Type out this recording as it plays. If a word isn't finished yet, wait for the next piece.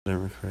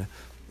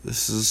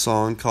This is a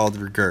song called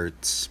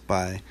Regrets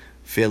by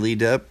Philly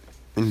Dip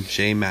and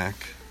J Mac.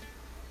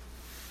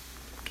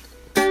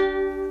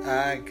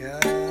 I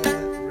got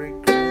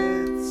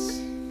regrets.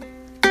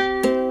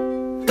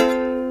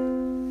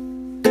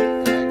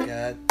 I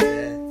got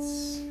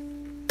debts.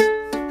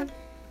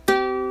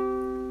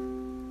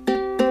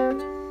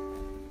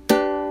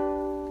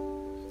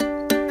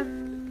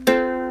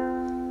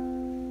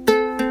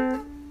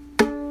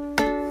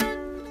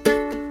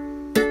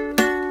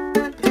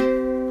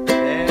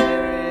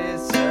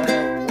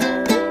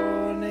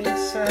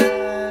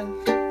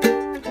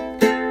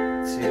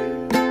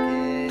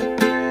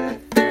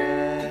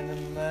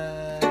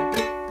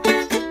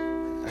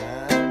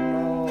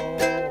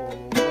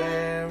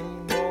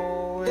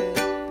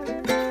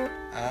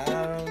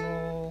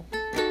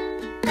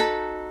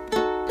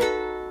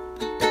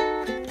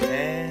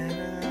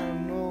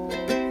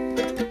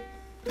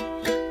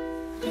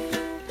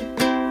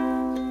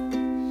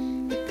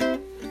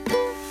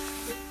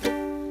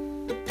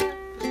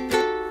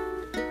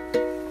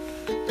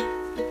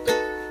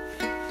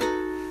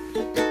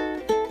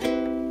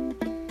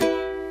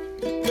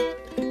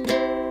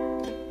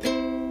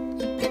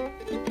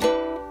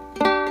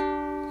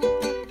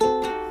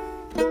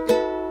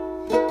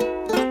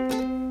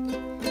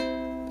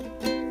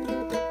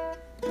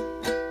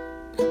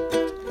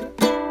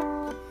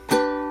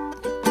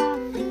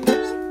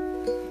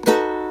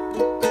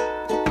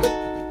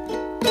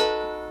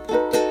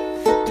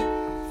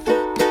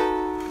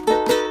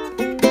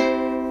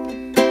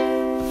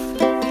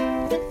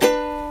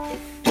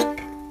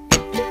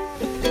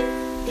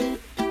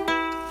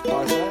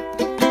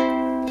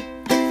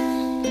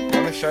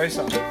 Show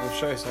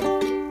you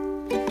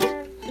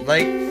something.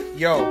 Like,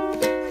 yo,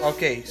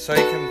 okay, so you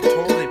can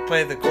totally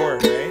play the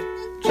chord, right?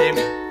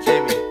 Jamie,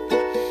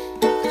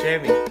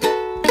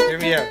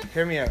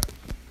 hear me out.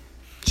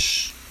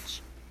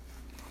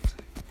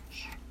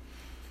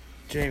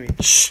 Jamie.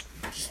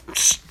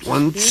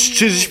 1,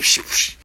 2.